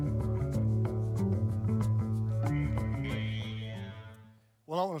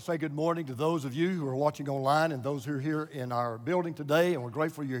Well, I want to say good morning to those of you who are watching online and those who are here in our building today. And we're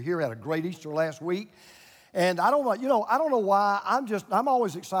grateful you're here. Had a great Easter last week. And I don't know why. I'm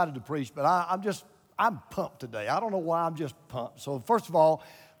always excited to preach, but I'm pumped today. I don't know why. I'm just pumped. So first of all,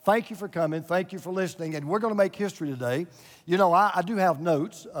 thank you for coming. Thank you for listening. And we're going to make history today. You know, I do have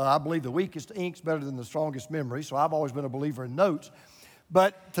notes. I believe the weakest ink's better than the strongest memory. So I've always been a believer in notes.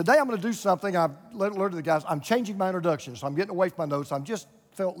 But today I'm going to do something. I've alerted the guys. I'm changing my introduction. So I'm getting away from my notes. I'm just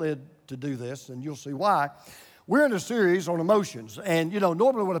felt led to do this, and you'll see why. We're in a series on emotions, and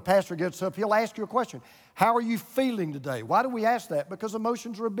normally when a pastor gets up, he'll ask you a question. How are you feeling today? Why do we ask that? Because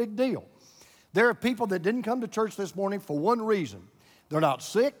emotions are a big deal. There are people that didn't come to church this morning for one reason. They're not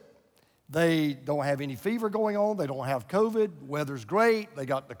sick. They don't have any fever going on. They don't have COVID. Weather's great. They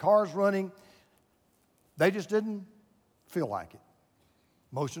got the cars running. They just didn't feel like it.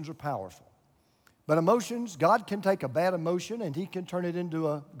 Emotions are powerful. But emotions, God can take a bad emotion and He can turn it into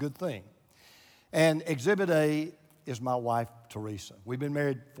a good thing. And Exhibit A is my wife, Teresa. We've been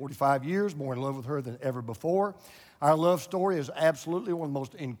married 45 years, more in love with her than ever before. Our love story is absolutely one of the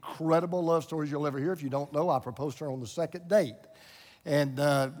most incredible love stories you'll ever hear. If you don't know, I proposed to her on the second date. And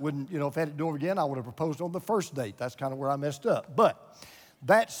if I had to do it again, I would have proposed on the first date. That's kind of where I messed up. But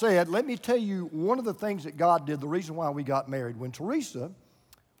that said, let me tell you one of the things that God did, the reason why we got married. When Teresa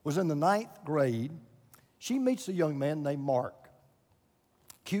was in the 9th grade, she meets a young man named Mark.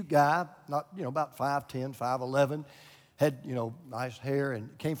 Cute guy, about 5'10", 5'11", had, nice hair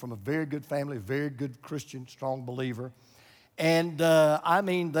and came from a very good family, very good Christian, strong believer. And,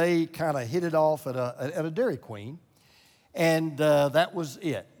 they kind of hit it off at a Dairy Queen, and that was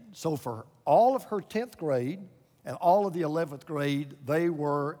it. So for all of her 10th grade and all of the 11th grade, they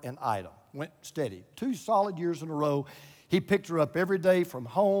were an item, went steady. 2 solid years in a row. He picked her up every day from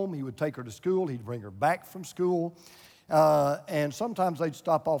home. He would take her to school. He'd bring her back from school. And sometimes they'd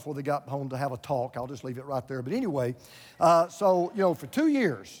stop off where they got home to have a talk. I'll just leave it right there. But anyway, for 2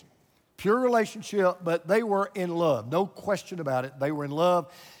 years, pure relationship, but they were in love. No question about it. They were in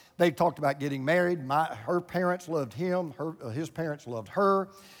love. They talked about getting married. Her parents loved him. His parents loved her.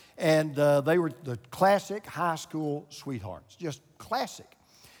 And they were the classic high school sweethearts, just classic.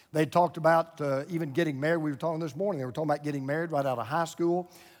 They talked about even getting married. We were talking this morning. They were talking about getting married right out of high school.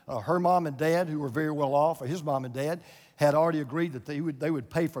 Her mom and dad, who were very well off, or his mom and dad, had already agreed that they would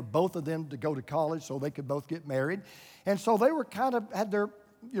pay for both of them to go to college so they could both get married. And so they were had their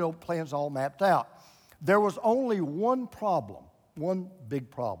plans all mapped out. There was only one problem, one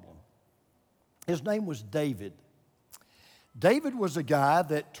big problem. His name was David. David was a guy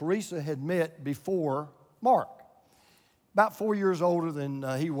that Teresa had met before Mark. About 4 years older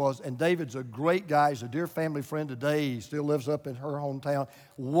than he was, and David's a great guy. He's a dear family friend today. He still lives up in her hometown.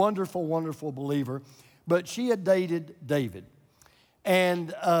 Wonderful, wonderful believer. But she had dated David.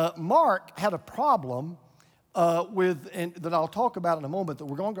 And Mark had a problem that I'll talk about in a moment that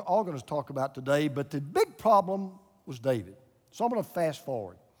we're all going to talk about today. But the big problem was David. So I'm going to fast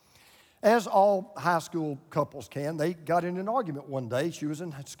forward. As all high school couples can, they got in an argument one day. She was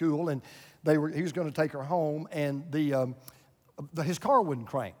in school, and he was going to take her home, and his car wouldn't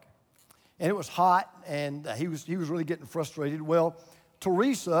crank. And it was hot, and he was really getting frustrated. Well,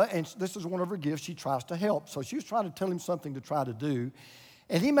 Teresa, and this is one of her gifts, she tries to help. So she was trying to tell him something to try to do.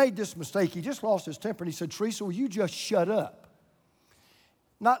 And he made this mistake. He just lost his temper, and he said, Teresa, will you just shut up?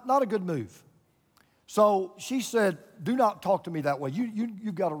 Not a good move. So she said, do not talk to me that way.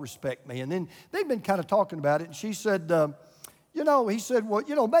 You've got to respect me. And then they've been kind of talking about it. And she said, he said,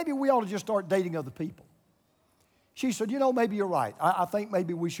 well, maybe we ought to just start dating other people. She said, maybe you're right. I think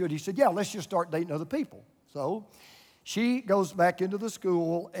maybe we should. He said, yeah, let's just start dating other people. So she goes back into the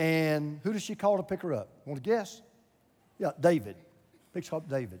school, and who does she call to pick her up? Want to guess? Yeah, David. Picks up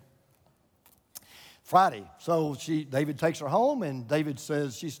David. Friday. So David takes her home, and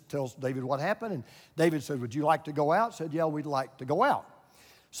she tells David what happened, and David said, would you like to go out? Said, yeah, we'd like to go out.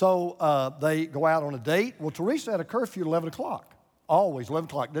 So they go out on a date. Well, Teresa had a curfew at 11 o'clock. Always 11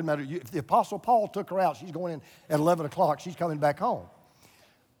 o'clock. Doesn't matter. If the Apostle Paul took her out, she's going in at 11 o'clock. She's coming back home.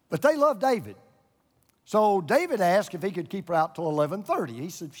 But they love David. So David asked if he could keep her out till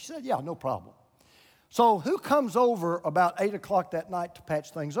 11:30. She said, yeah, no problem. So who comes over about 8 o'clock that night to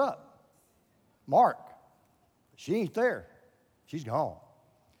patch things up? Mark. She ain't there. She's gone.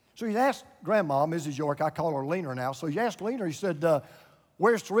 So he asked Grandma, Mrs. York, I call her Leaner now. So he asked Leaner, he said,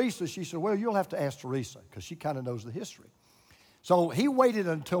 where's Teresa? She said, well, you'll have to ask Teresa because she kind of knows the history. So he waited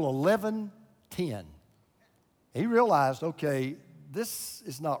until 11:10. He realized, okay, this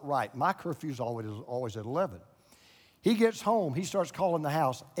is not right. My curfew's always at 11. He gets home. He starts calling the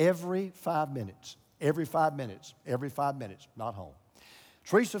house every 5 minutes, every 5 minutes, every 5 minutes, not home.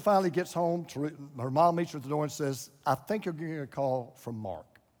 Teresa finally gets home. Her mom meets her at the door and says, I think you're getting a call from Mark.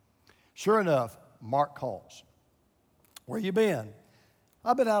 Sure enough, Mark calls. Where you been?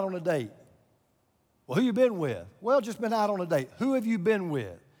 I've been out on a date. Well, who you been with? Well, just been out on a date. Who have you been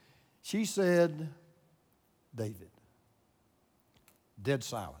with? She said, David. Dead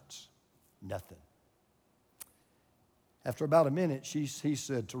silence. Nothing. After about a minute, he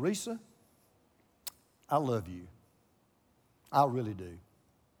said, Teresa, I love you. I really do.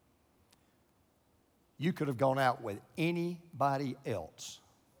 You could have gone out with anybody else,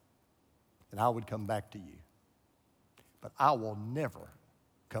 and I would come back to you. But I will never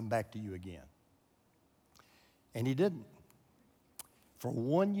come back to you again. And he didn't. For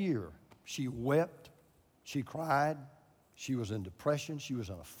 1 year, she wept, she cried, she was in depression, she was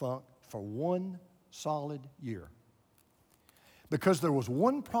in a funk for 1 solid year. Because there was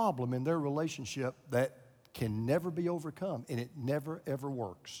one problem in their relationship that can never be overcome, and it never, ever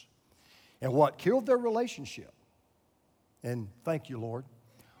works. And what killed their relationship, and thank you, Lord,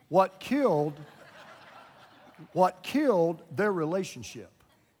 what killed their relationship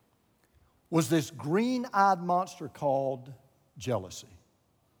was this green-eyed monster called jealousy.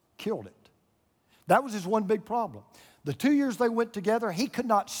 Killed it. That was his one big problem. The 2 years they went together, he could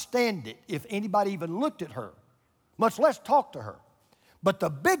not stand it if anybody even looked at her, much less talked to her. But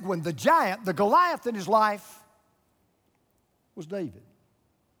the big one, the giant, the Goliath in his life was David.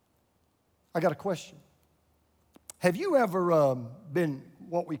 I got a question. Have you ever been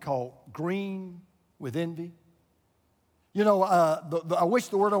what we call green with envy? You know, I wish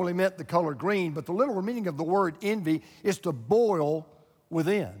the word only meant the color green, but the literal meaning of the word envy is to boil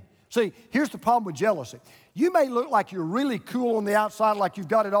within. See, here's the problem with jealousy. You may look like you're really cool on the outside, like you've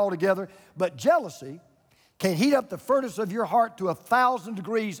got it all together, but jealousy can heat up the furnace of your heart to 1,000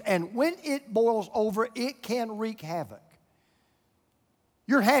 degrees, and when it boils over, it can wreak havoc.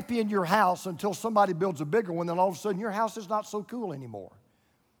 You're happy in your house until somebody builds a bigger one, then all of a sudden your house is not so cool anymore.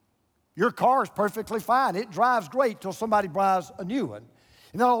 Your car is perfectly fine. It drives great till somebody buys a new one.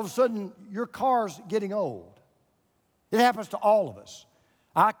 And then all of a sudden, your car's getting old. It happens to all of us.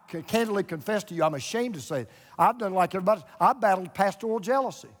 I can candidly confess to you, I'm ashamed to say it. I've done like everybody. I battled pastoral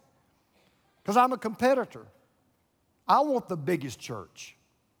jealousy because I'm a competitor. I want the biggest church.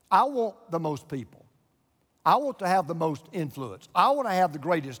 I want the most people. I want to have the most influence. I want to have the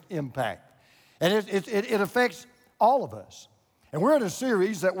greatest impact. And it affects all of us. And we're in a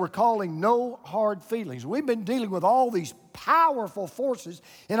series that we're calling No Hard Feelings. We've been dealing with all these powerful forces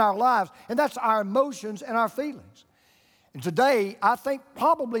in our lives, and that's our emotions and our feelings. And today, I think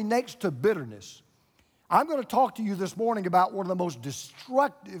probably next to bitterness, I'm going to talk to you this morning about one of the most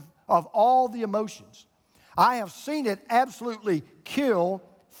destructive of all the emotions. I have seen it absolutely kill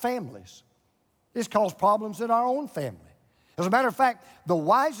families. It's caused problems in our own family. As a matter of fact, the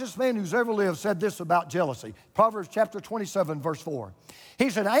wisest man who's ever lived said this about jealousy. Proverbs chapter 27, verse 4. He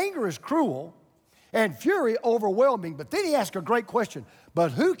said, anger is cruel and fury overwhelming. But then he asked a great question.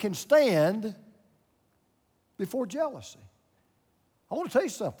 But who can stand before jealousy? I want to tell you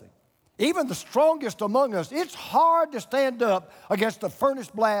something. Even the strongest among us, it's hard to stand up against the furnace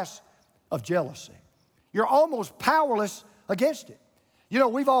blast of jealousy. You're almost powerless against it. You know,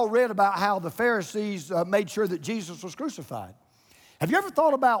 we've all read about how the Pharisees made sure that Jesus was crucified. Have you ever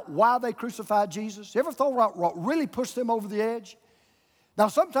thought about why they crucified Jesus? You ever thought about what really pushed them over the edge? Now,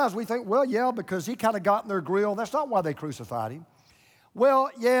 sometimes we think, well, yeah, because he kind of got in their grill. That's not why they crucified him.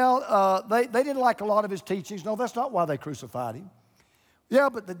 Well, yeah, they didn't like a lot of his teachings. No, that's not why they crucified him. Yeah,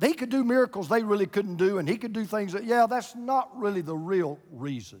 but he could do miracles they really couldn't do, and he could do things that, yeah, that's not really the real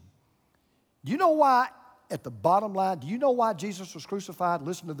reason. Do you know why? At the bottom line, do you know why Jesus was crucified?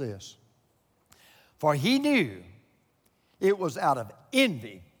 Listen to this. For he knew it was out of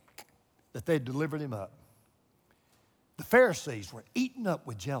envy that they delivered him up. The Pharisees were eaten up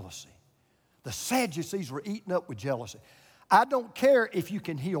with jealousy. The Sadducees were eaten up with jealousy. I don't care if you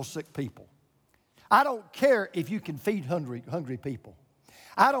can heal sick people. I don't care if you can feed hungry people.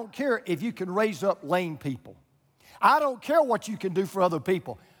 I don't care if you can raise up lame people. I don't care what you can do for other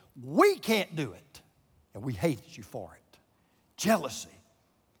people. We can't do it. And we hate you for it. Jealousy,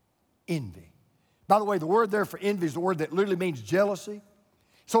 envy. By the way, the word there for envy is the word that literally means jealousy.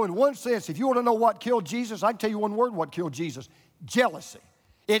 So in one sense, if you want to know what killed Jesus, I can tell you one word what killed Jesus. Jealousy.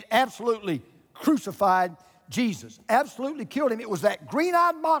 It absolutely crucified Jesus. Absolutely killed him. It was that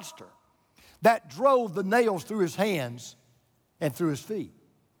green-eyed monster that drove the nails through his hands and through his feet.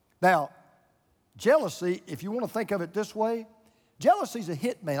 Now, jealousy, if you want to think of it this way, jealousy is a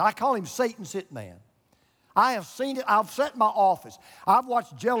hitman. I call him Satan's hitman. I have seen it. I've sat in my office. I've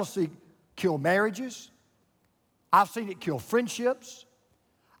watched jealousy kill marriages. I've seen it kill friendships.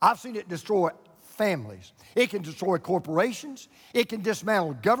 I've seen it destroy families. It can destroy corporations. It can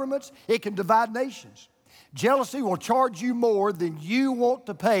dismantle governments. It can divide nations. Jealousy will charge you more than you want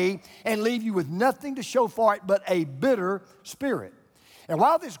to pay and leave you with nothing to show for it but a bitter spirit. And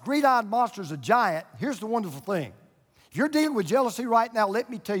while this green-eyed monster is a giant, here's the wonderful thing. If you're dealing with jealousy right now, let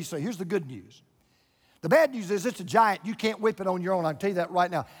me tell you something. Here's the good news. The bad news is it's a giant. You can't whip it on your own. I can tell you that right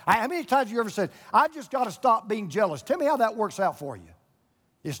now. How many times have you ever said, I just got to stop being jealous? Tell me how that works out for you.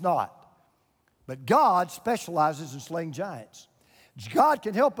 It's not. But God specializes in slaying giants. God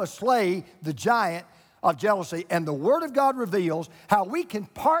can help us slay the giant of jealousy. And the Word of God reveals how we can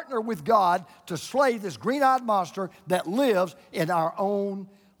partner with God to slay this green-eyed monster that lives in our own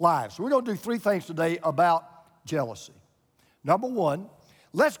lives. So we're going to do three things today about jealousy. Number one,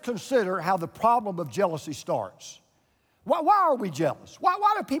 let's consider how the problem of jealousy starts. Why are we jealous? Why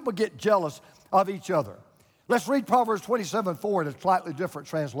do people get jealous of each other? Let's read Proverbs 27:4 in a slightly different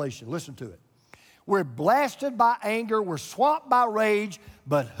translation. Listen to it. We're blasted by anger, we're swamped by rage,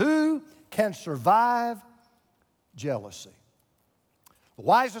 but who can survive jealousy? The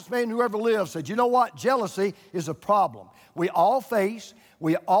wisest man who ever lived said, you know what? Jealousy is a problem we all face,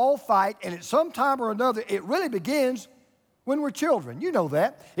 we all fight, and at some time or another, it really begins when we're children. You know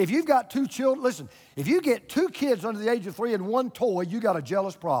that. If you've got two children, listen, if you get two kids under the age of 3 and one toy, you got a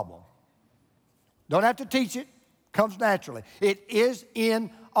jealous problem. Don't have to teach it. Comes naturally. It is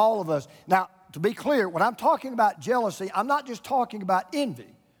in all of us. Now, to be clear, when I'm talking about jealousy, I'm not just talking about envy.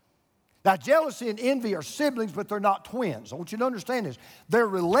 Now, jealousy and envy are siblings, but they're not twins. I want you to understand this. They're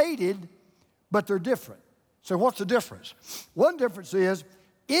related, but they're different. So what's the difference? One difference is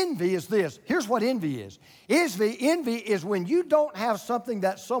envy is this. Here's what envy is. Envy is when you don't have something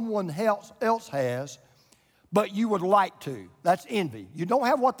that someone else has, but you would like to. That's envy. You don't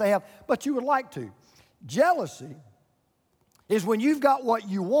have what they have, but you would like to. Jealousy is when you've got what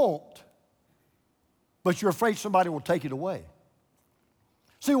you want, but you're afraid somebody will take it away.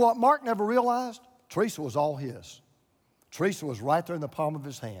 See what Mark never realized? Teresa was all his. Teresa was right there in the palm of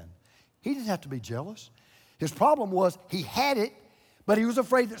his hand. He didn't have to be jealous. His problem was he had it, but he was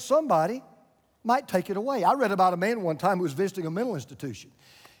afraid that somebody might take it away. I read about a man one time who was visiting a mental institution.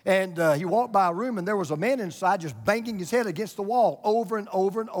 And he walked by a room, and there was a man inside just banging his head against the wall over and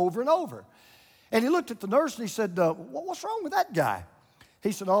over and over and over. And he looked at the nurse, and he said, what's wrong with that guy?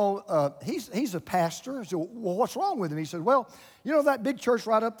 He said, he's a pastor. I said, well, what's wrong with him? He said, well, you know that big church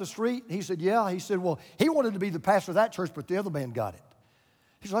right up the street? He said, yeah. He said, well, he wanted to be the pastor of that church, but the other man got it.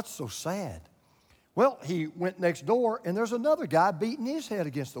 He said, that's so sad. Well, he went next door, and there's another guy beating his head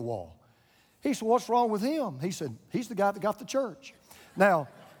against the wall. He said, what's wrong with him? He said, he's the guy that got the church. Now,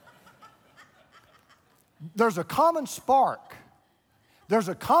 there's a common spark. There's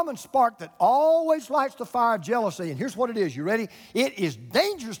a common spark that always lights the fire of jealousy. And here's what it is. You ready? It is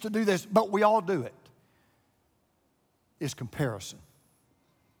dangerous to do this, but we all do it. It's comparison.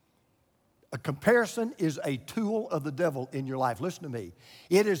 A comparison is a tool of the devil in your life. Listen to me.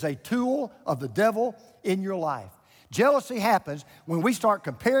 It is a tool of the devil in your life. Jealousy happens when we start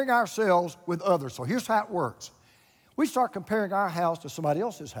comparing ourselves with others. So here's how it works. We start comparing our house to somebody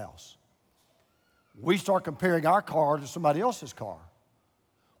else's house. We start comparing our car to somebody else's car.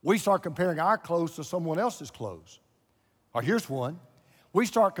 We start comparing our clothes to someone else's clothes. Or here's one. We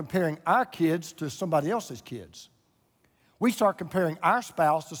start comparing our kids to somebody else's kids. We start comparing our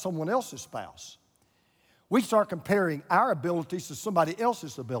spouse to someone else's spouse. We start comparing our abilities to somebody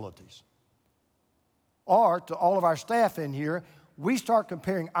else's abilities. Or to all of our staff in here, we start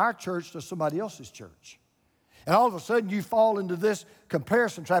comparing our church to somebody else's church. And all of a sudden, you fall into this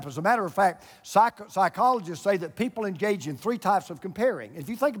comparison trap. As a matter of fact, psychologists say that people engage in 3 types of comparing. If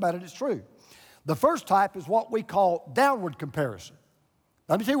you think about it, it's true. The first type is what we call downward comparison.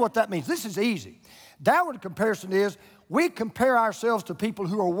 Let me tell you what that means. This is easy. Downward comparison is we compare ourselves to people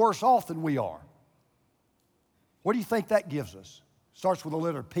who are worse off than we are. What do you think that gives us? Starts with the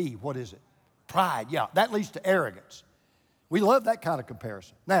letter P. What is it? Pride. Yeah, that leads to arrogance. We love that kind of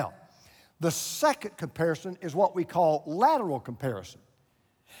comparison. Now, the second comparison is what we call lateral comparison.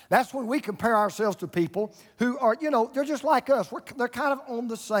 That's when we compare ourselves to people who are, they're just like us. They're kind of on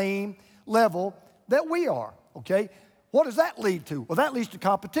the same level that we are, okay? What does that lead to? Well, that leads to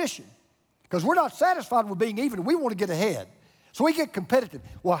competition because we're not satisfied with being even. We want to get ahead. So we get competitive.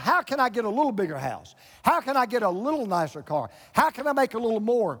 Well, how can I get a little bigger house? How can I get a little nicer car? How can I make a little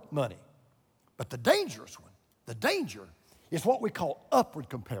more money? But the dangerous one, the danger, is what we call upward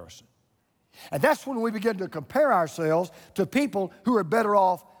comparison. And that's when we begin to compare ourselves to people who are better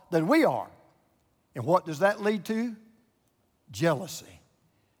off than we are. And what does that lead to? Jealousy.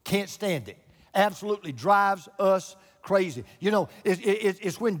 Can't stand it. Absolutely drives us crazy. You know,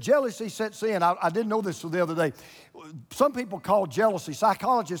 it's when jealousy sets in. I didn't know this the other day. Some people call jealousy,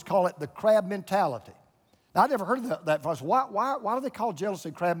 psychologists call it the crab mentality. Now, I never heard of that first. Why do they call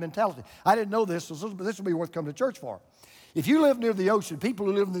jealousy crab mentality? I didn't know this, so this will be worth coming to church for. If you live near the ocean, people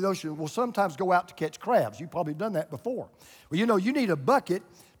who live in the ocean will sometimes go out to catch crabs. You've probably done that before. Well, you know, you need a bucket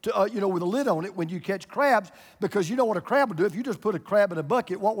to, with a lid on it when you catch crabs, because you know what a crab will do. If you just put a crab in a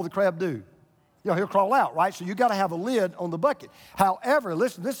bucket, what will the crab do? You know, he'll crawl out, right? So you got to have a lid on the bucket. However,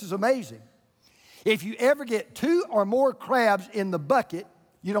 listen, this is amazing. If you ever get 2 or more crabs in the bucket,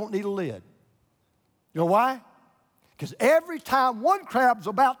 you don't need a lid. You know why? Because every time one crab's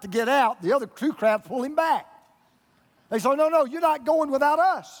about to get out, the other 2 crabs pull him back. They say, no, you're not going without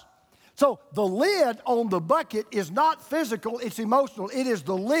us. So the lid on the bucket is not physical, it's emotional. It is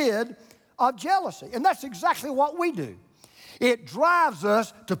the lid of jealousy. And that's exactly what we do. It drives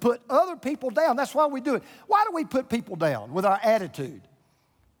us to put other people down. That's why we do it. Why do we put people down with our attitude?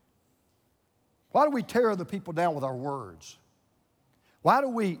 Why do we tear other people down with our words? Why do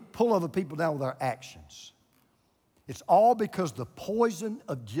we pull other people down with our actions? It's all because the poison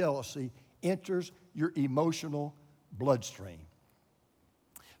of jealousy enters your emotional bloodstream.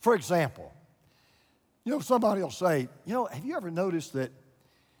 For example, somebody will say, have you ever noticed that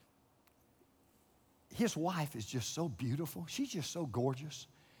his wife is just so beautiful? She's just so gorgeous.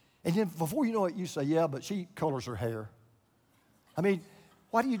 And then before you know it, you say, yeah, but she colors her hair. I mean,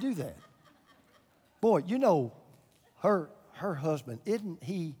 why do you do that? Boy, her husband, isn't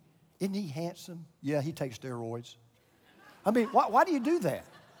he handsome? Yeah, he takes steroids. I mean, why do you do that?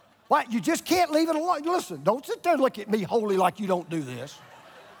 Why? You just can't leave it alone. Listen, don't sit there and look at me holy like you don't do this.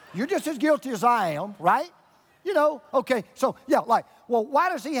 You're just as guilty as I am, right? Okay, so, why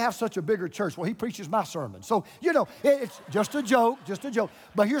does he have such a bigger church? Well, he preaches my sermon. So, it's just a joke.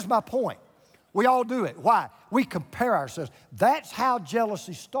 But here's my point. We all do it. Why? We compare ourselves. That's how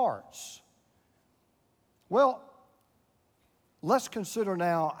jealousy starts. Well, let's consider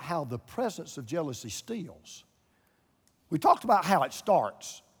now how the presence of jealousy steals. We talked about how it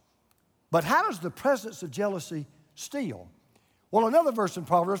starts. But how does the presence of jealousy steal? Well, another verse in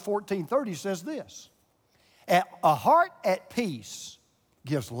Proverbs 14:30 says this: a heart at peace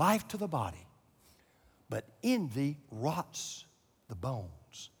gives life to the body, but envy rots the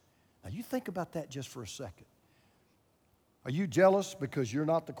bones. Now, you think about that just for a second. Are you jealous because you're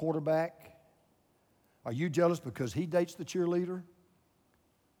not the quarterback? Are you jealous because he dates the cheerleader?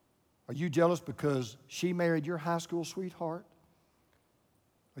 Are you jealous because she married your high school sweetheart?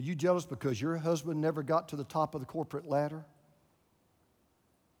 Are you jealous because your husband never got to the top of the corporate ladder?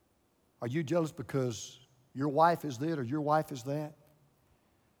 Are you jealous because your wife is that or your wife is that?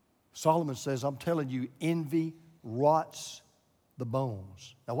 Solomon says, I'm telling you, envy rots the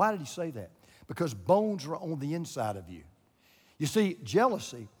bones. Now, why did he say that? Because bones are on the inside of you. You see,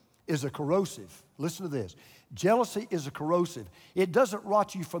 jealousy is a corrosive. Listen to this. Jealousy is a corrosive. It doesn't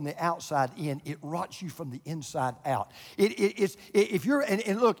rot you from the outside in. It rots you from the inside out. If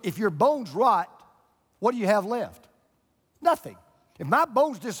your bones rot, what do you have left? Nothing. If my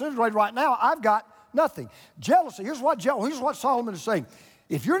bones disintegrate right now, I've got nothing. Jealousy, here's what Solomon is saying.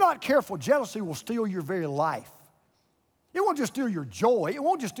 If you're not careful, jealousy will steal your very life. It won't just steal your joy. It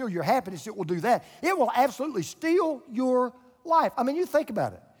won't just steal your happiness. It will do that. It will absolutely steal your life. I mean, you think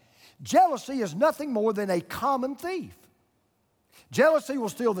about it. Jealousy is nothing more than a common thief. Jealousy will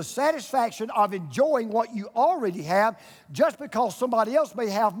steal the satisfaction of enjoying what you already have just because somebody else may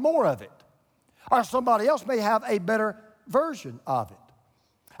have more of it, or somebody else may have a better version of it.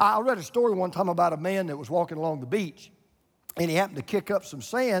 I read a story one time about a man that was walking along the beach, and he happened to kick up some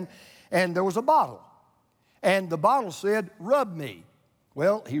sand, and there was a bottle. And the bottle said, "Rub me."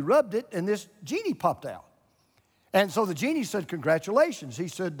 Well, he rubbed it, and this genie popped out. And so the genie said, "Congratulations." He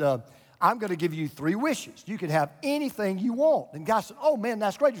said, "I'm going to give you 3 wishes. You can have anything you want." And the guy said, "Oh, man,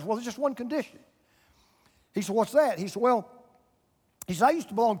 that's great." He said, "Well, there's just one condition." He said, "What's that?" He said, "I used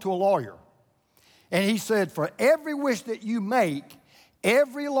to belong to a lawyer." And he said, "For every wish that you make,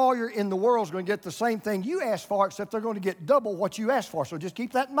 every lawyer in the world is going to get the same thing you asked for, except they're going to get double what you asked for. So just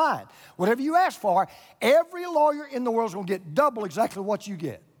keep that in mind. Whatever you ask for, every lawyer in the world is going to get double exactly what you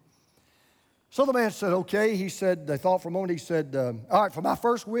get." So the man said, "Okay." He said, they thought for a moment. He said, "All right, for my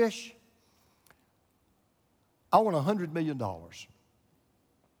first wish, I want $100 million.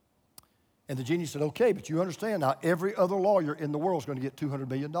 And the genie said, "Okay, but you understand now, every other lawyer in the world is going to get $200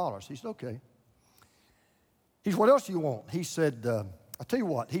 million. He said, "Okay." He said, "What else do you want?" He said, "I'll tell you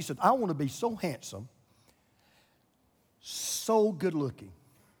what." He said, "I want to be so handsome, so good looking,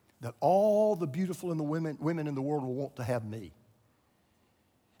 that all the beautiful and the women in the world will want to have me.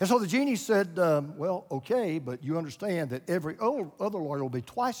 And so the genie said, well, okay, but you understand that every other lawyer will be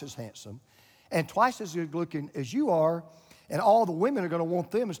twice as handsome and twice as good looking as you are, and all the women are going to want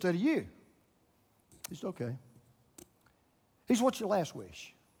them instead of you. He said, okay. He said, what's your last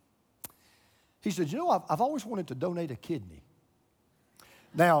wish? He said, you know, I've always wanted to donate a kidney.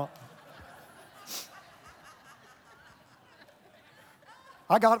 Now,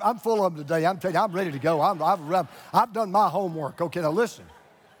 I'm full of them today. I'm telling you, I'm ready to go. I've done my homework. Okay, now listen.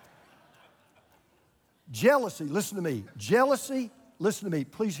 Jealousy, listen to me. Jealousy, listen to me.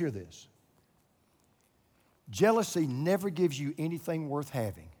 Please hear this. Jealousy never gives you anything worth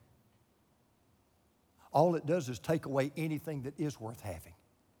having. All it does is take away anything that is worth having.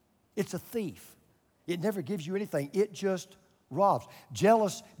 It's a thief. It never gives you anything. It just robs.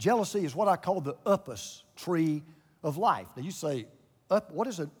 Jealousy is what I call the upas tree of life. Now you say, what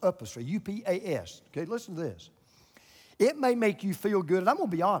is an upas tree? U-P-A-S. Okay, listen to this. It may make you feel good, and I'm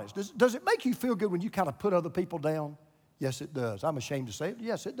going to be honest. Does it make you feel good when you kind of put other people down? Yes, it does. I'm ashamed to say it.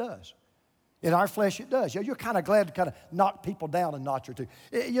 Yes, it does. In our flesh, it does. You're kind of glad to kind of knock people down a notch or two.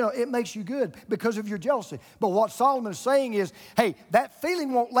 It makes you good because of your jealousy. But what Solomon is saying is, hey, that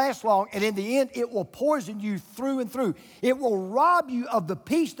feeling won't last long, and in the end, it will poison you through and through. It will rob you of the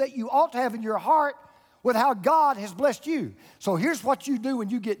peace that you ought to have in your heart with how God has blessed you. So here's what you do when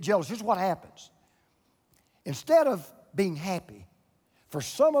you get jealous. Here's what happens. Instead of being happy for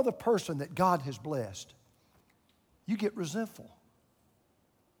some other person that God has blessed, you get resentful.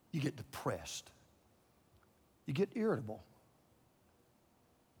 You get depressed. You get irritable.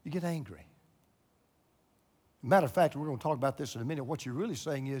 You get angry. Matter of fact, we're going to talk about this in a minute. What you're really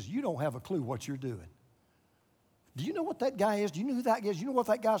saying is you don't have a clue what you're doing. Do you know what that guy is? Do you know who that is? Do you know what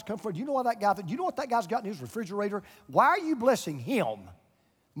that guy's come from? Do you know what that guy? Do you know what that guy's got in his refrigerator? Why are you blessing him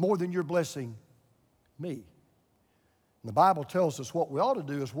more than you're blessing me? And the Bible tells us what we ought to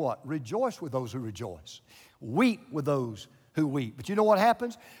do is what? Rejoice with those who rejoice. Weep with those who weep. But you know what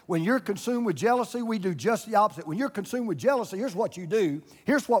happens? When you're consumed with jealousy, we do just the opposite. When you're consumed with jealousy, here's what you do.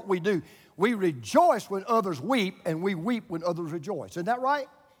 Here's what we do. We rejoice when others weep, and we weep when others rejoice. Isn't that right?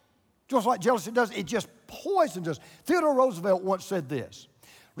 Just like jealousy does, it just poisons us. Theodore Roosevelt once said this.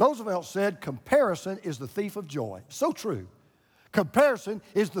 Roosevelt said, comparison is the thief of joy. So true. Comparison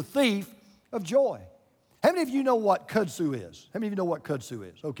is the thief of joy. How many of you know what kudzu is? How many of you know what kudzu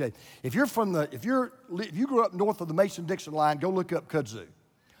is? Okay, if you grew up north of the Mason-Dixon line, go look up kudzu,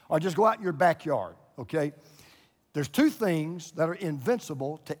 or just go out in your backyard. Okay, there's two things that are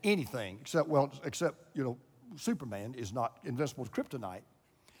invincible to anything, except Superman is not invincible to kryptonite.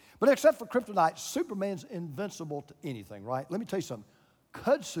 But except for kryptonite, Superman's invincible to anything, right? Let me tell you something.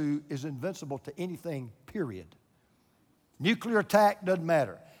 Kudzu is invincible to anything, period. Nuclear attack, doesn't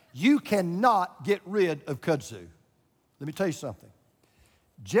matter. You cannot get rid of kudzu. Let me tell you something.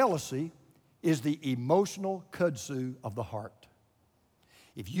 Jealousy is the emotional kudzu of the heart.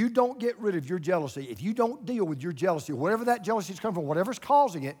 If you don't get rid of your jealousy, if you don't deal with your jealousy, whatever that jealousy is coming from, whatever's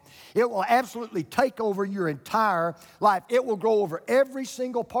causing it, it will absolutely take over your entire life. It will grow over every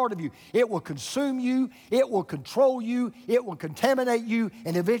single part of you. It will consume you. It will control you. It will contaminate you.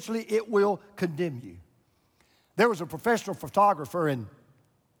 And eventually it will condemn you. There was a professional photographer, and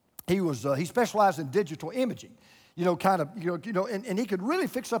he specialized in digital imaging. And he could really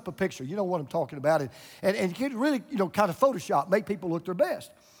fix up a picture. You know what I'm talking about. And he could really, kind of Photoshop, make people look their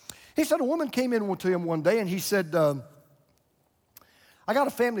best. He said a woman came in to him one day, and he said, I got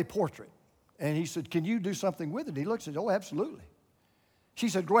a family portrait. And he said, can you do something with it? He looked and said, oh, absolutely. She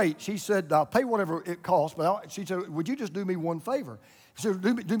said, great. She said, I'll pay whatever it costs. But she said, would you just do me one favor? He said,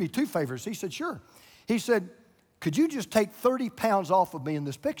 do me two favors. He said, sure. He said, could you just take 30 pounds off of me in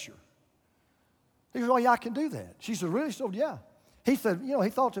this picture? He said, oh, yeah, I can do that. She said, really? He said, yeah. He said, he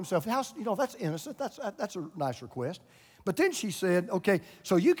thought to himself, that's innocent. That's a nice request. But then she said, okay,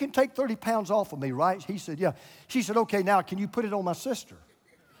 so you can take 30 pounds off of me, right? He said, yeah. She said, okay, now can you put it on my sister?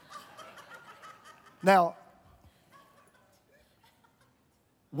 Now,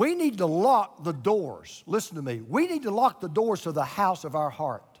 we need to lock the doors. Listen to me. We need to lock the doors to the house of our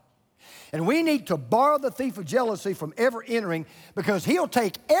heart. And we need to bar the thief of jealousy from ever entering, because he'll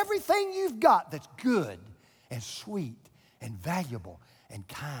take everything you've got that's good and sweet and valuable and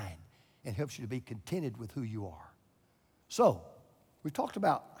kind and helps you to be contented with who you are. So, we talked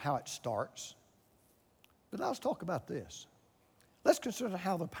about how it starts, but now let's talk about this. Let's consider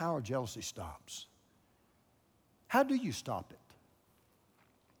how the power of jealousy stops. How do you stop it?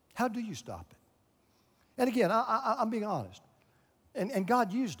 How do you stop it? And again, I'm being honest, and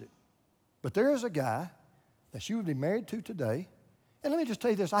God used it. But there is a guy that you would be married to today, And let me just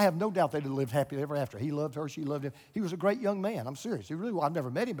tell you this, I have no doubt they'd have lived happily ever after. He loved her, she loved him. He was a great young man. I'm serious. He really was. I've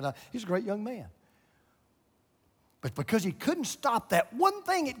never met him, but he's a great young man. But because he couldn't stop that one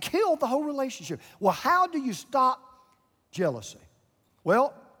thing, it killed the whole relationship. Well, how do you stop jealousy?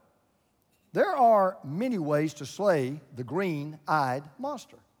 Well, there are many ways to slay the green-eyed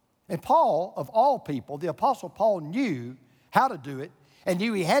monster. And Paul, of all people, the Apostle Paul knew how to do it and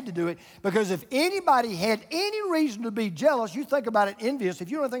knew he had to do it, because if anybody had any reason to be jealous, you think about it, envious, if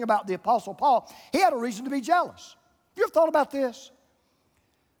you don't think about the Apostle Paul, he had a reason to be jealous. You ever thought about this?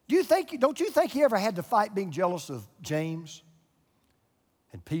 Don't you think he ever had to fight being jealous of James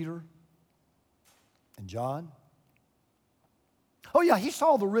and Peter and John? Oh yeah, he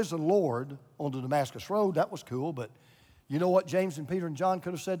saw the risen Lord on the Damascus Road. That was cool, but you know what James and Peter and John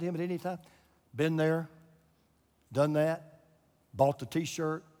could have said to him at any time? Been there, done that, bought the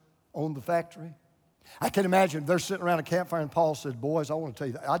t-shirt, owned the factory. I can imagine they're sitting around a campfire and Paul said, boys, I want to tell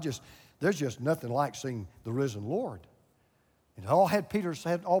you that there's just nothing like seeing the risen Lord. And all Peter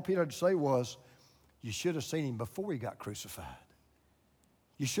had to say was, you should have seen him before he got crucified.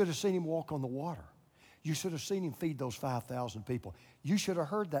 You should have seen him walk on the water. You should have seen him feed those 5,000 people. You should have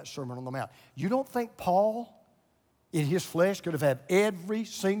heard that Sermon on the Mount. You don't think Paul, in his flesh, could have had every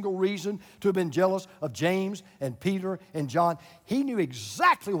single reason to have been jealous of James and Peter and John? He knew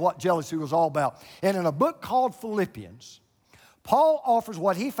exactly what jealousy was all about. And in a book called Philippians, Paul offers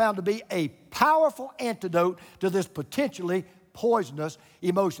what he found to be a powerful antidote to this potentially poisonous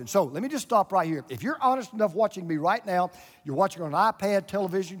emotion. So let me just stop right here. If you're honest enough watching me right now, you're watching on an iPad,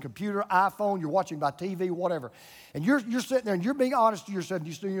 television, computer, iPhone, you're watching by TV, whatever, and you're sitting there and you're being honest to yourself,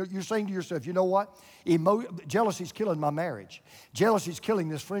 you're saying to yourself, you know what? Jealousy is killing my marriage. Jealousy is killing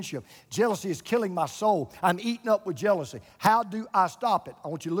this friendship. Jealousy is killing my soul. I'm eaten up with jealousy. How do I stop it? I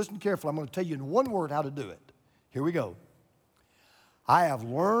want you to listen carefully. I'm going to tell you in one word how to do it. Here we go. I have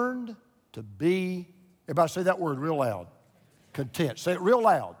learned to be, everybody say that word real loud. Content. Say it real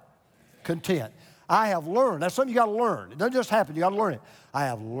loud. Content. I have learned. That's something you got to learn. It doesn't just happen. You got to learn it. I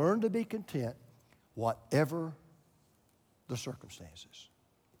have learned to be content, whatever the circumstances.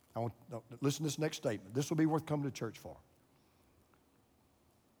 Listen to this next statement. This will be worth coming to church for.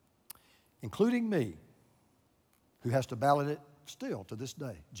 Including me, who has to battle it still to this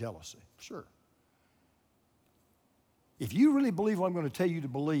day, jealousy. Sure. If you really believe what I'm going to tell you to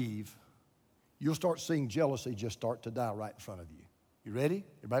believe, you'll start seeing jealousy just start to die right in front of you. You ready?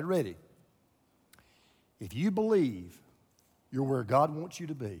 Everybody ready? If you believe you're where God wants you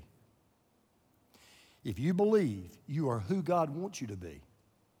to be, if you believe you are who God wants you to be,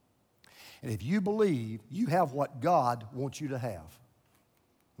 and if you believe you have what God wants you to have,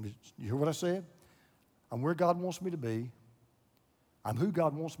 you hear what I said? I'm where God wants me to be, I'm who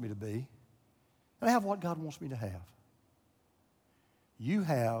God wants me to be, and I have what God wants me to have. You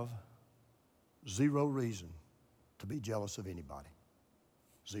have zero reason to be jealous of anybody.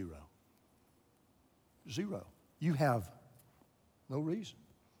 Zero. Zero. You have no reason.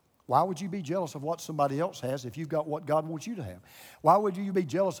 Why would you be jealous of what somebody else has if you've got what God wants you to have? Why would you be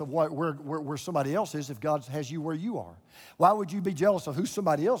jealous of where somebody else is if God has you where you are? Why would you be jealous of who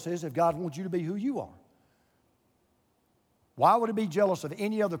somebody else is if God wants you to be who you are? Why would I be jealous of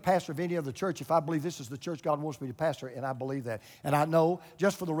any other pastor of any other church if I believe this is the church God wants me to pastor, and I believe that? And I know,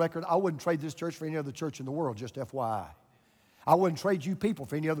 just for the record, I wouldn't trade this church for any other church in the world, just FYI. I wouldn't trade you people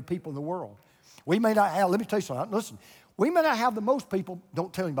for any other people in the world. We may not have, let me tell you something, listen, we may not have the most people,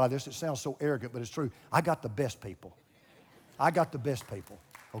 don't tell anybody this, it sounds so arrogant, but it's true. I got the best people. I got the best people,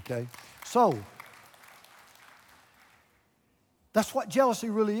 okay? So, that's what jealousy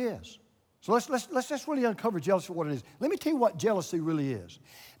really is. So let's just really uncover jealousy for what it is. Let me tell you what jealousy really is.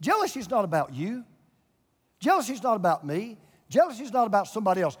 Jealousy is not about you. Jealousy is not about me. Jealousy is not about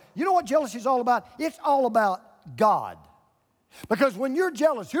somebody else. You know what jealousy is all about? It's all about God. Because when you're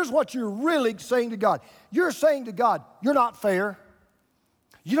jealous, here's what you're really saying to God. You're saying to God, you're not fair.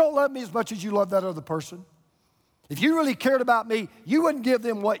 You don't love me as much as you love that other person. If you really cared about me, you wouldn't give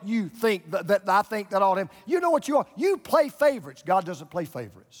them what you think that I think that ought to happen. You know what you are. You play favorites. God doesn't play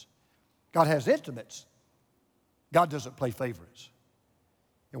favorites. God has intimates. God doesn't play favorites.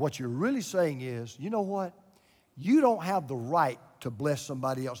 And what you're really saying is, you know what? You don't have the right to bless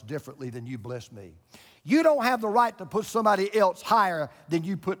somebody else differently than you bless me. You don't have the right to put somebody else higher than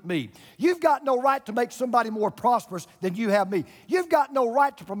you put me. You've got no right to make somebody more prosperous than you have me. You've got no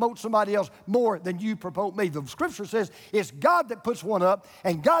right to promote somebody else more than you promote me. The scripture says it's God that puts one up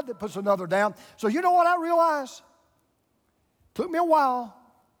and God that puts another down. So you know what I realized? Took me a while.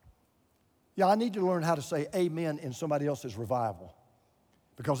 Yeah, I need to learn how to say amen in somebody else's revival,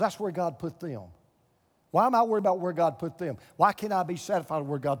 because that's where God put them. Why am I worried about where God put them? Why can't I be satisfied with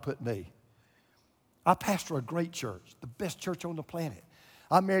where God put me? I pastor a great church, the best church on the planet.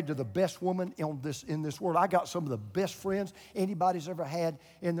 I'm married to the best woman in this world. I got some of the best friends anybody's ever had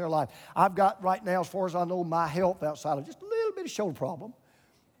in their life. I've got right now, as far as I know, my health outside of just a little bit of shoulder problem.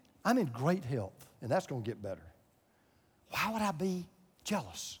 I'm in great health, and that's going to get better. Why would I be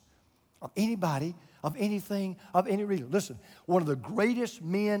jealous of anybody, of anything, of any reason? Listen, one of the greatest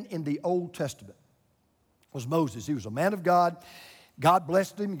men in the Old Testament was Moses. He was a man of God. God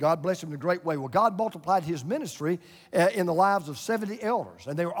blessed him. God blessed him in a great way. Well, God multiplied his ministry in the lives of 70 elders,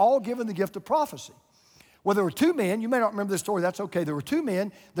 and they were all given the gift of prophecy. Well, there were two men. You may not remember this story. That's okay. There were two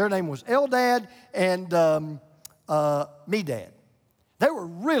men. Their name was Eldad and Medad. They were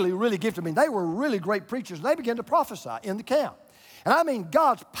really, really gifted. I mean, they were really great preachers. They began to prophesy in the camp. And I mean,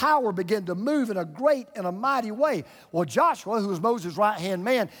 God's power began to move in a great and a mighty way. Well, Joshua, who was Moses' right-hand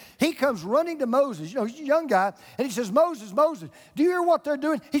man, he comes running to Moses. You know, he's a young guy. And he says, Moses, Moses, do you hear what they're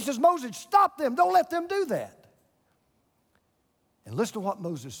doing? He says, Moses, stop them. Don't let them do that. And listen to what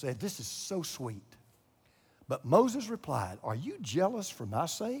Moses said. This is so sweet. But Moses replied, are you jealous for my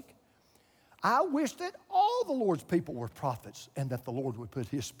sake? I wish that all the Lord's people were prophets and that the Lord would put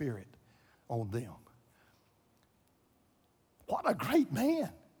his spirit on them. What a great man.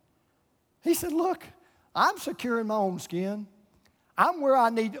 He said, look, I'm secure in my own skin. I'm where I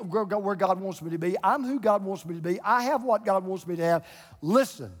need, where God wants me to be. I'm who God wants me to be. I have what God wants me to have.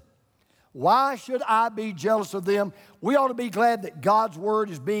 Listen, why should I be jealous of them? We ought to be glad that God's word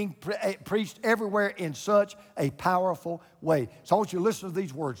is being preached everywhere in such a powerful way. So I want you to listen to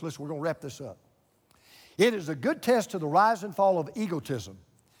these words. Listen, we're going to wrap this up. It is a good test to the rise and fall of egotism,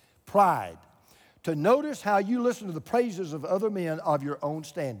 pride, to notice how you listen to the praises of other men of your own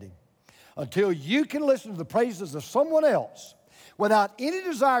standing. Until you can listen to the praises of someone else without any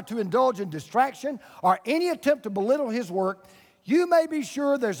desire to indulge in distraction or any attempt to belittle his work, you may be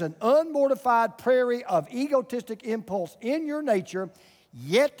sure there's an unmortified prairie of egotistic impulse in your nature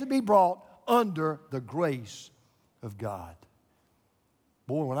yet to be brought under the grace of God.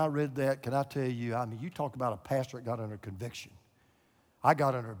 Boy, when I read that, can I tell you, I mean, you talk about a pastor that got under conviction. I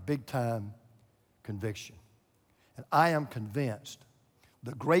got under big-time conviction. And I am convinced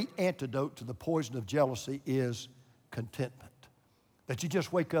the great antidote to the poison of jealousy is contentment. That you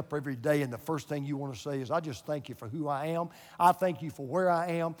just wake up every day and the first thing you want to say is, I just thank you for who I am. I thank you for where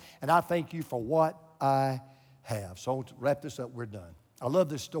I am. And I thank you for what I have. So to wrap this up, we're done. I love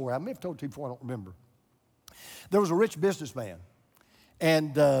this story. I may have told it to you before, I don't remember. There was a rich businessman.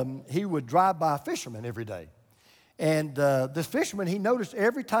 And he would drive by a fisherman every day. And this fisherman, he noticed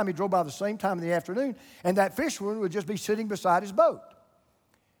every time he drove by the same time in the afternoon, and that fisherman would just be sitting beside his boat.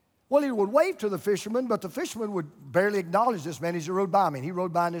 Well, he would wave to the fisherman, but the fisherman would barely acknowledge this man as he rode by. I mean, he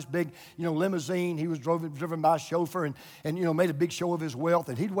rode by in this big, limousine. He was driven by a chauffeur and made a big show of his wealth.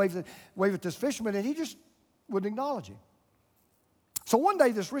 And he'd wave at this fisherman, and he just wouldn't acknowledge him. So one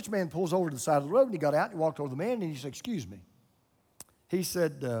day, this rich man pulls over to the side of the road, and he got out and he walked over to the man, and he said, excuse me. He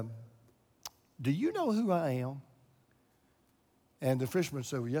said, do you know who I am? And the fisherman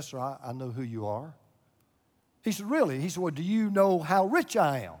said, well, yes, sir, I know who you are. He said, really? He said, well, do you know how rich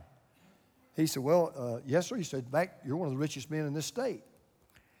I am? He said, well, yes, sir. He said, in fact, you're one of the richest men in this state.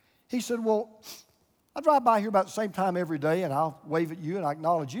 He said, well, I drive by here about the same time every day, and I'll wave at you and I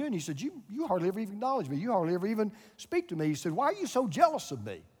acknowledge you. And he said, you hardly ever even acknowledge me. You hardly ever even speak to me. He said, why are you so jealous of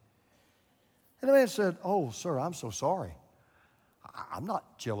me? And the man said, oh, sir, I'm so sorry. I'm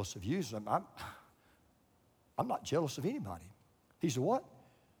not jealous of you. He said, I'm not jealous of anybody. He said, what?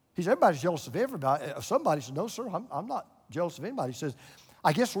 He said, everybody's jealous of everybody. Of somebody. He said, no, sir, I'm not jealous of anybody. He says,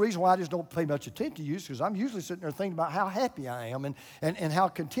 I guess the reason why I just don't pay much attention to you is because I'm usually sitting there thinking about how happy I am and how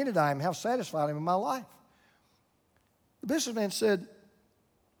contented I am, how satisfied I am in my life. The businessman said,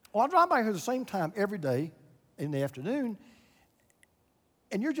 well, I drive by here the same time every day in the afternoon,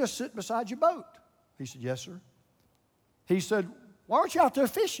 and you're just sitting beside your boat. He said, yes, sir. He said, why aren't you out there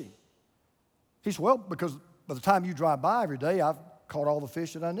fishing? He said, well, because by the time you drive by every day, I've caught all the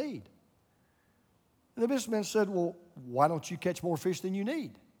fish that I need. And the businessman said, well, why don't you catch more fish than you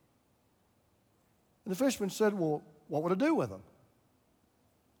need? And the fisherman said, well, what would I do with them?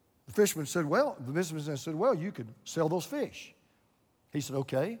 The businessman said, well, you could sell those fish. He said,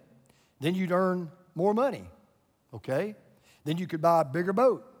 okay. Then you'd earn more money. Okay. Then you could buy a bigger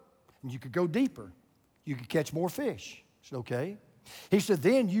boat, and you could go deeper. You could catch more fish. He said, okay. He said,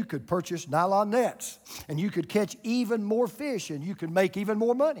 then you could purchase nylon nets, and you could catch even more fish, and you could make even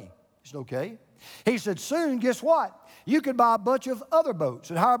more money. He said, okay. He said, soon, guess what? You could buy a bunch of other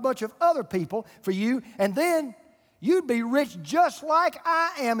boats and hire a bunch of other people for you, and then you'd be rich just like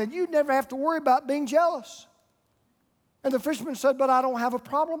I am, and you'd never have to worry about being jealous. And the fisherman said, but I don't have a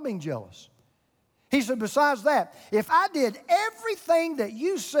problem being jealous. He said, besides that, if I did everything that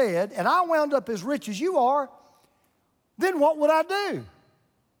you said and I wound up as rich as you are, then what would I do?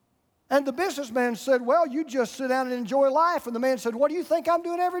 And the businessman said, well, you just sit down and enjoy life. And the man said, what do you think I'm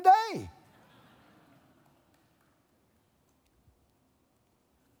doing every day?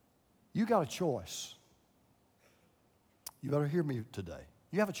 You got a choice. You better hear me today.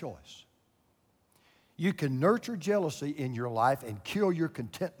 You have a choice. You can nurture jealousy in your life and kill your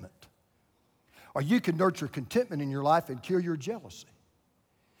contentment. Or you can nurture contentment in your life and kill your jealousy.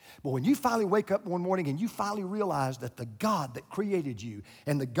 But when you finally wake up one morning and you finally realize that the God that created you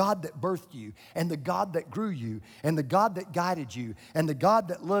and the God that birthed you and the God that grew you and the God that guided you and the God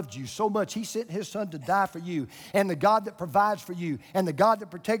that loved you so much, He sent His Son to die for you, and the God that provides for you and the God that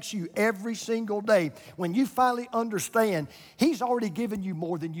protects you every single day, when you finally understand He's already given you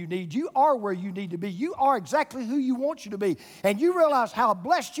more than you need. You are where you need to be. You are exactly who you want you to be. And you realize how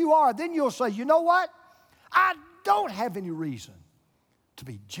blessed you are, then you'll say, you know what? I don't have any reason to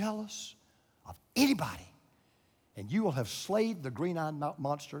be jealous of anybody. And you will have slayed the green-eyed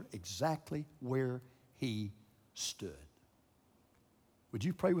monster exactly where he stood. Would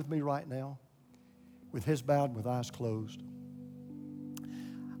you pray with me right now? With heads bowed, with eyes closed.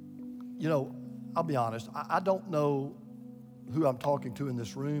 You know, I'll be honest, I don't know who I'm talking to in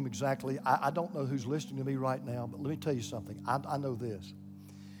this room exactly. I don't know who's listening to me right now, but let me tell you something. I know this.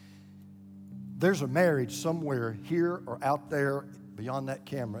 There's a marriage somewhere here or out there beyond that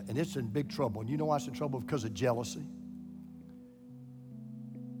camera, and it's in big trouble. And you know why it's in trouble? Because of jealousy.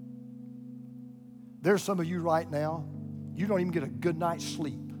 There's some of you right now, you don't even get a good night's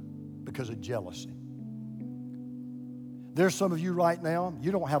sleep because of jealousy. There's some of you right now,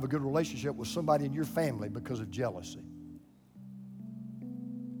 you don't have a good relationship with somebody in your family because of jealousy.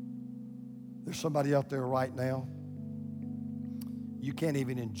 There's somebody out there right now, you can't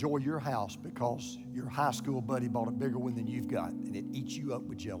even enjoy your house because your high school buddy bought a bigger one than you've got, and it eats you up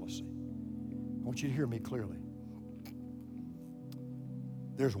with jealousy. I want you to hear me clearly.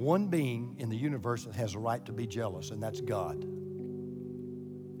 There's one being in the universe that has a right to be jealous, and that's God.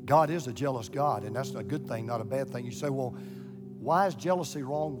 God is a jealous God, and that's a good thing, not a bad thing. You say, well, why is jealousy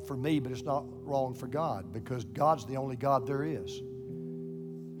wrong for me, but it's not wrong for God? Because God's the only God there is.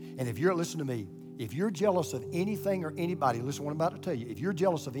 And if you're, listen to me, if you're jealous of anything or anybody, listen to what I'm about to tell you. If you're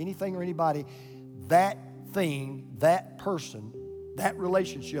jealous of anything or anybody, that thing, that person, that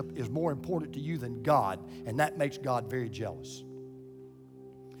relationship is more important to you than God, and that makes God very jealous.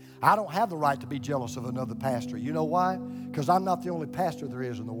 I don't have the right to be jealous of another pastor. You know why? Because I'm not the only pastor there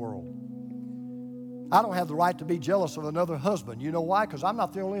is in the world. I don't have the right to be jealous of another husband. You know why? Because I'm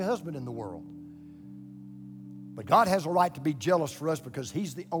not the only husband in the world. But God has a right to be jealous for us because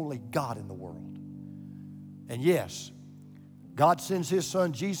He's the only God in the world. And yes, God sends His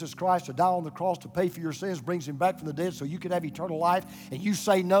Son, Jesus Christ, to die on the cross to pay for your sins, brings Him back from the dead so you could have eternal life, and you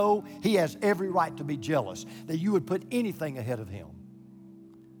say no, He has every right to be jealous, that you would put anything ahead of Him.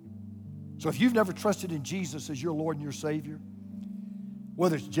 So if you've never trusted in Jesus as your Lord and your Savior,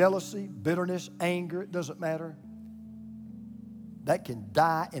 whether it's jealousy, bitterness, anger, it doesn't matter, that can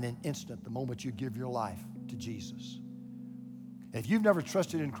die in an instant the moment you give your life to Jesus. If you've never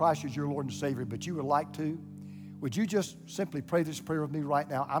trusted in Christ as your Lord and Savior, but you would like to, would you just simply pray this prayer with me right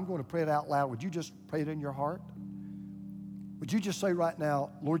now? I'm going to pray it out loud. Would you just pray it in your heart? Would you just say right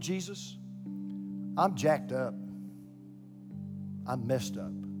now, Lord Jesus, I'm jacked up. I'm messed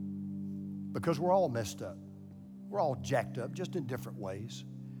up. Because we're all messed up. We're all jacked up, just in different ways.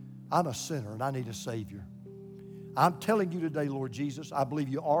 I'm a sinner and I need a Savior. I'm telling you today, Lord Jesus, I believe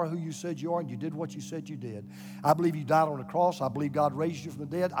you are who you said you are and you did what you said you did. I believe you died on the cross. I believe God raised you from the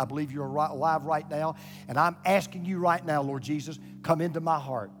dead. I believe you're alive right now. And I'm asking you right now, Lord Jesus, come into my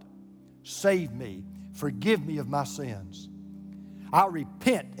heart. Save me. Forgive me of my sins. I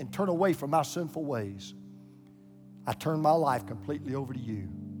repent and turn away from my sinful ways. I turn my life completely over to you.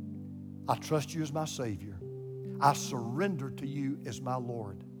 I trust you as my Savior. I surrender to you as my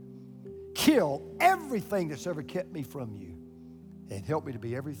Lord. Kill everything that's ever kept me from you and help me to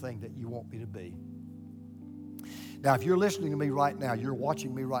be everything that you want me to be. Now, if you're listening to me right now, you're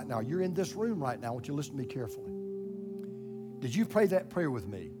watching me right now, you're in this room right now, I want you to listen to me carefully. Did you pray that prayer with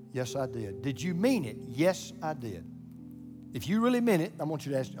me? Yes, I did. Did you mean it? Yes, I did. If you really meant it, I want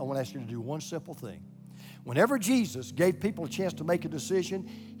to ask you to do one simple thing. Whenever Jesus gave people a chance to make a decision,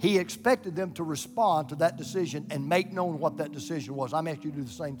 He expected them to respond to that decision and make known what that decision was. I'm asking you to do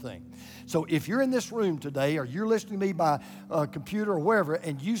the same thing. So if you're in this room today or you're listening to me by computer or wherever,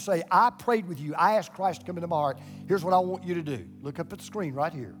 and you say, I prayed with you, I asked Christ to come into my heart, here's what I want you to do. Look up at the screen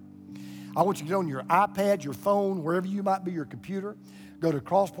right here. I want you to get on your iPad, your phone, wherever you might be, your computer. Go to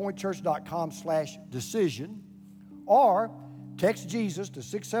crosspointchurch.com/decision or text Jesus to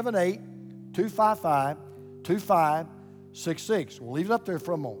 678-255-2566. We'll leave it up there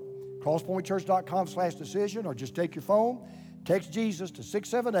for a moment. crosspointchurch.com/decision, or just take your phone, text Jesus to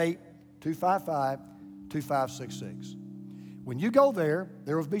 678-255-2566. When you go there,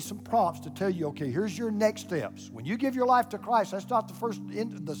 there will be some prompts to tell you, okay, here's your next steps. When you give your life to Christ, that's not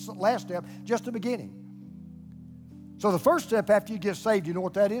the last step, just the beginning. So the first step after you get saved, you know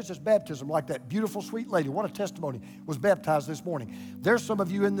what that is? It's baptism, like that beautiful, sweet lady. What a testimony, was baptized this morning. There's some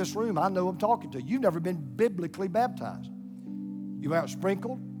of you in this room, I know I'm talking to. You've never been biblically baptized. You got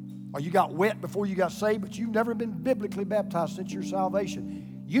sprinkled, or you got wet before you got saved, but you've never been biblically baptized since your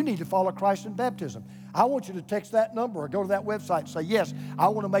salvation. You need to follow Christ in baptism. I want you to text that number or go to that website and say, yes, I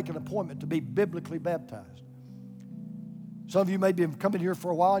want to make an appointment to be biblically baptized. Some of you may be coming here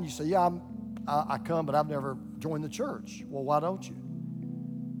for a while and you say, yeah, I come, but I've never joined the church. Well, why don't you?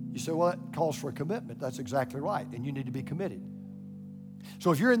 You say, well, that calls for a commitment. That's exactly right, and you need to be committed.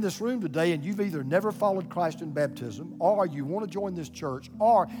 So if you're in this room today and you've either never followed Christ in baptism, or you want to join this church,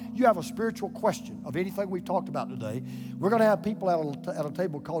 or you have a spiritual question of anything we've talked about today, we're going to have people at a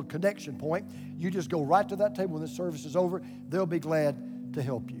table called Connection Point. You just go right to that table when this service is over. They'll be glad to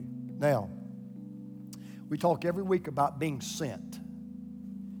help you. Now, we talk every week about being sent.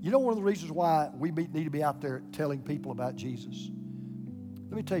 You know one of the reasons why we need to be out there telling people about Jesus?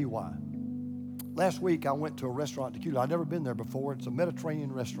 Let me tell you why. Last week, I went to a restaurant in Decatur. I'd never been there before. It's a Mediterranean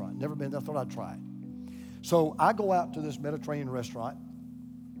restaurant. Never been there. I thought I'd try it. So I go out to this Mediterranean restaurant,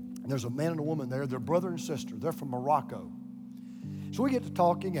 and there's a man and a woman there. They're brother and sister. They're from Morocco. So we get to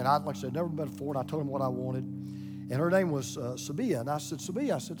talking, and like I said, never met before, and I told them what I wanted. And her name was Sabia. And I said,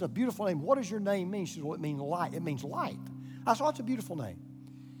 Sabia, it's a beautiful name. What does your name mean? She said, well, it means light. It means light. I said, oh, it's a beautiful name.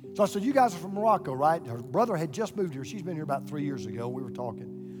 So I said, you guys are from Morocco, right? Her brother had just moved here. She's been here about 3 years ago. We were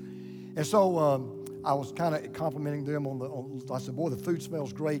talking. And so I was kind of complimenting them I said, boy, the food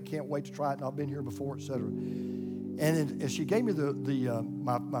smells great. Can't wait to try it. And I've been here before, et cetera. And then as she gave me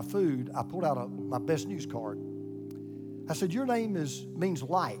my food, I pulled out my best news card. I said, your name means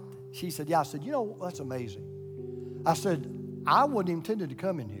light. She said, yeah. I said, you know, that's amazing. I said, I wasn't intending to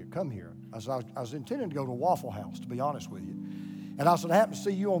come here. I was intending to go to a Waffle House, to be honest with you. And I said, I happened to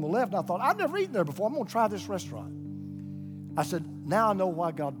see you on the left, and I thought, I've never eaten there before. I'm going to try this restaurant. I said, now I know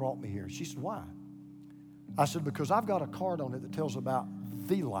why God brought me here. She said, why? I said, because I've got a card on it that tells about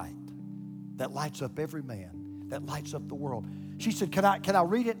the light that lights up every man, that lights up the world. She said, can I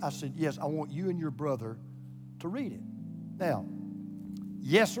read it? I said, yes, I want you and your brother to read it. Now,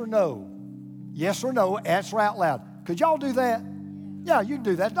 yes or no? Yes or no, answer out loud. Could y'all do that? Yeah, you can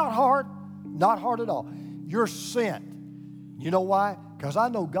do that. It's not hard. Not hard at all. You're sent. You know why? Because I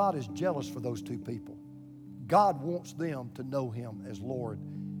know God is jealous for those two people. God wants them to know Him as Lord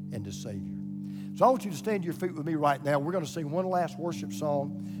and as Savior. So I want you to stand to your feet with me right now. We're going to sing one last worship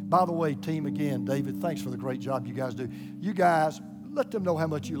song. By the way, team, again, David, thanks for the great job you guys do. You guys, let them know how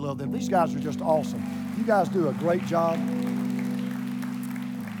much you love them. These guys are just awesome. You guys do a great job.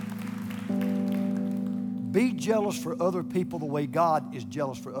 Be jealous for other people the way God is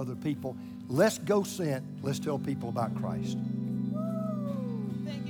jealous for other people. Let's go sent. Let's tell people about Christ.